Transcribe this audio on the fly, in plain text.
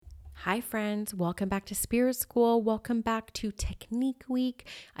Hi, friends. Welcome back to Spirit School. Welcome back to Technique Week.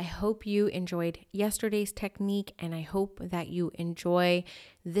 I hope you enjoyed yesterday's technique and I hope that you enjoy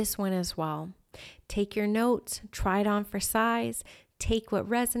this one as well. Take your notes, try it on for size, take what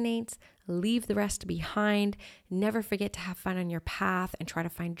resonates, leave the rest behind. Never forget to have fun on your path and try to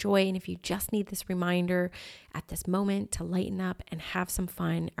find joy. And if you just need this reminder at this moment to lighten up and have some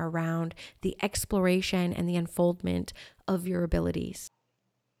fun around the exploration and the unfoldment of your abilities.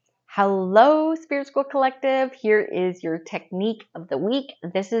 Hello, Spirit School Collective. Here is your technique of the week.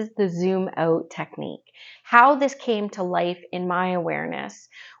 This is the zoom out technique. How this came to life in my awareness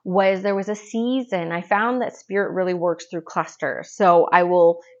was there was a season. I found that spirit really works through clusters. So I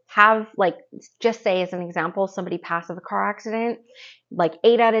will have, just say as an example, somebody pass of a car accident,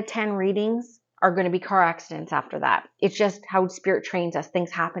 8 out of 10 readings are going to be car accidents after that. It's just how spirit trains us.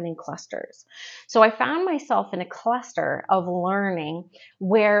 Things happen in clusters. So I found myself in a cluster of learning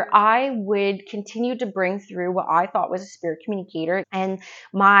where I would continue to bring through what I thought was a spirit communicator. And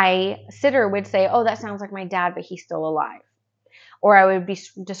my sitter would say, "Oh, that sounds like my dad, but he's still alive." Or I would be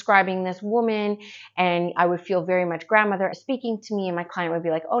describing this woman and I would feel very much grandmother speaking to me, and my client would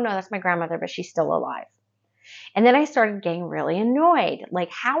be like, "Oh no, that's my grandmother, but she's still alive." And then I started getting really annoyed.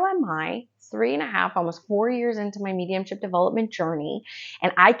 How am I 3.5, almost 4 years into my mediumship development journey,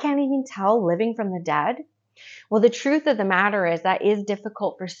 and I can't even tell living from the dead? Well, the truth of the matter is that is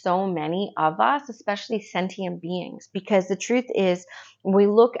difficult for so many of us, especially sentient beings, because the truth is, when we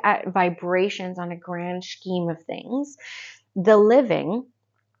look at vibrations on a grand scheme of things, the living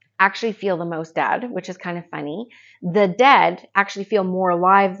actually feel the most dead, which is kind of funny. The dead actually feel more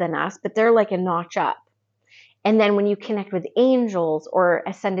alive than us, but they're like a notch up. And then when you connect with angels or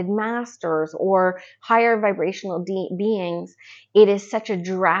ascended masters or higher vibrational beings, it is such a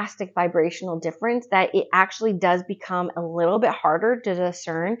drastic vibrational difference that it actually does become a little bit harder to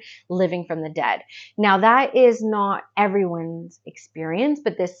discern living from the dead. Now, that is not everyone's experience,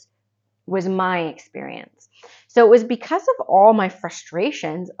 but this was my experience. So it was because of all my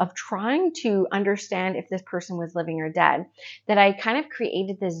frustrations of trying to understand if this person was living or dead that I kind of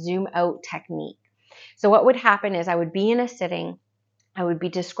created this zoom out technique. So what would happen is I would be in a sitting, I would be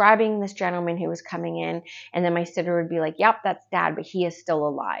describing this gentleman who was coming in, and then my sitter would be like, "Yep, that's dad, but he is still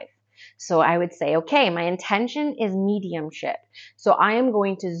alive." So I would say, "Okay, my intention is mediumship. So I am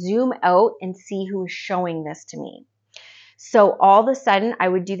going to zoom out and see who is showing this to me." So all of a sudden, I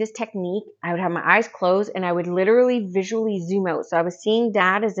would do this technique. I would have my eyes closed and I would literally visually zoom out. So I was seeing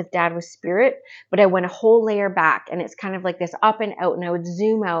dad as if dad was spirit, but I went a whole layer back and it's kind of like this up and out, and I would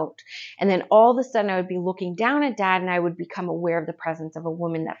zoom out. And then all of a sudden I would be looking down at dad and I would become aware of the presence of a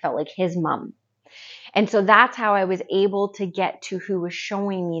woman that felt like his mom. And so that's how I was able to get to who was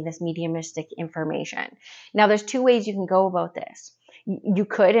showing me this mediumistic information. Now, there's two ways you can go about this. You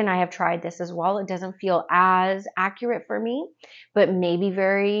could, and I have tried this as well. It doesn't feel as accurate for me, but maybe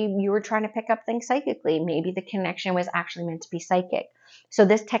you were trying to pick up things psychically. Maybe the connection was actually meant to be psychic. So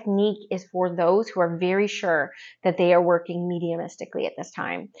this technique is for those who are very sure that they are working mediumistically at this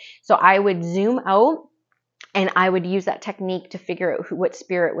time. So I would zoom out and I would use that technique to figure out who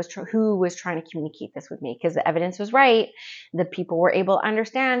was trying to communicate this with me, because the evidence was right. The people were able to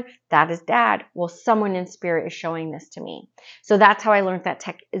understand that is dad. Well, someone in spirit is showing this to me. So that's how I learned that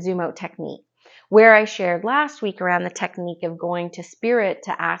zoom out technique. Where I shared last week around the technique of going to spirit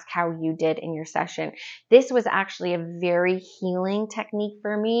to ask how you did in your session. This was actually a very healing technique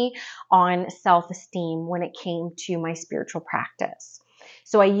for me on self-esteem when it came to my spiritual practice.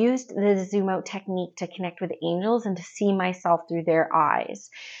 So I used the zoom out technique to connect with angels and to see myself through their eyes.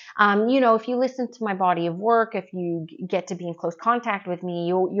 If you listen to my body of work, if you get to be in close contact with me,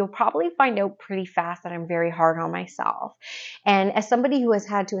 you'll probably find out pretty fast that I'm very hard on myself. And as somebody who has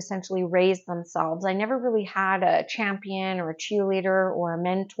had to essentially raise themselves, I never really had a champion or a cheerleader or a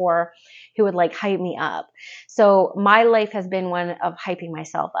mentor who would hype me up. So my life has been one of hyping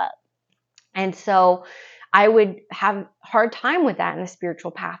myself up. And so I would have a hard time with that in the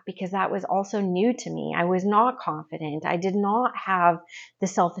spiritual path because that was also new to me. I was not confident. I did not have the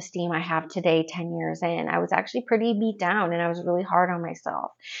self-esteem I have today, 10 years in. I was actually pretty beat down and I was really hard on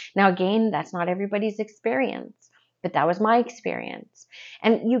myself. Now, again, that's not everybody's experience, but that was my experience.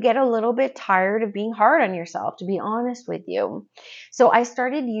 And you get a little bit tired of being hard on yourself, to be honest with you. So I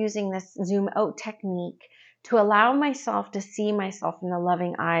started using this zoom out technique to allow myself to see myself in the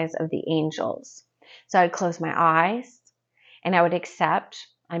loving eyes of the angels. So I would close my eyes and I would accept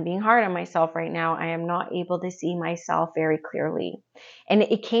I'm being hard on myself right now. I am not able to see myself very clearly. And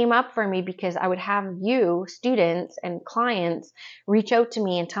it came up for me because I would have you, students and clients, reach out to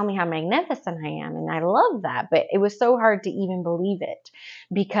me and tell me how magnificent I am. And I love that. But it was so hard to even believe it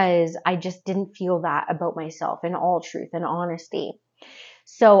because I just didn't feel that about myself in all truth and honesty.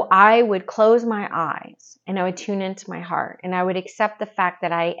 So I would close my eyes and I would tune into my heart and I would accept the fact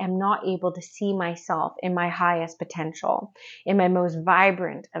that I am not able to see myself in my highest potential, in my most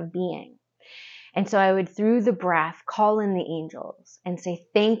vibrant of being. And so I would, through the breath, call in the angels and say,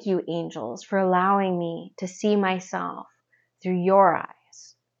 thank you, angels, for allowing me to see myself through your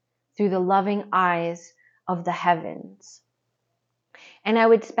eyes, through the loving eyes of the heavens. And I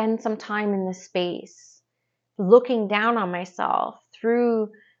would spend some time in this space looking down on myself through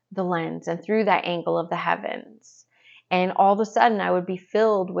the lens and through that angle of the heavens. And all of a sudden, I would be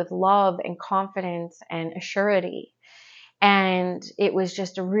filled with love and confidence and assurity. And it was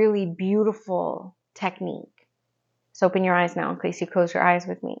just a really beautiful technique. So open your eyes now in case you close your eyes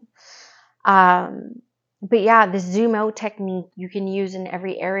with me. But yeah, this zoom out technique you can use in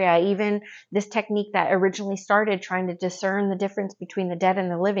every area. Even this technique that originally started trying to discern the difference between the dead and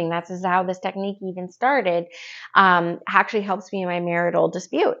the living. That's how this technique even started. Actually helps me in my marital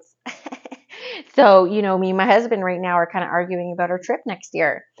disputes. So, me and my husband right now are kind of arguing about our trip next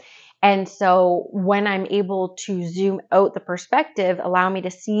year. And so when I'm able to zoom out the perspective, allow me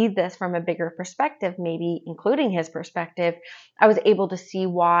to see this from a bigger perspective, maybe including his perspective, I was able to see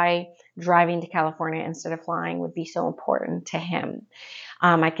why driving to California instead of flying would be so important to him.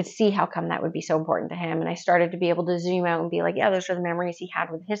 I could see how come that would be so important to him. And I started to be able to zoom out and be like, yeah, those are the memories he had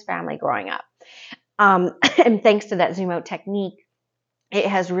with his family growing up. And thanks to that zoom out technique, it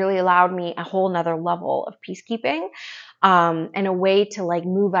has really allowed me a whole nother level of peacekeeping, and a way to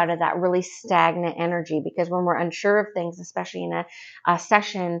move out of that really stagnant energy. Because when we're unsure of things, especially in a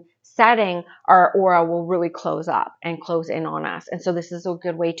session setting, our aura will really close up and close in on us. And so this is a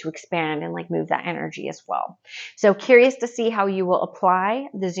good way to expand and move that energy as well. So curious to see how you will apply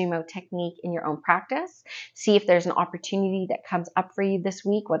the zoom out technique in your own practice. See if there's an opportunity that comes up for you this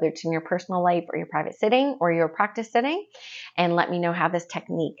week, whether it's in your personal life or your private sitting or your practice sitting, and let me know how this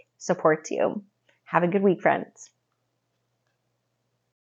technique supports you. Have a good week, friends.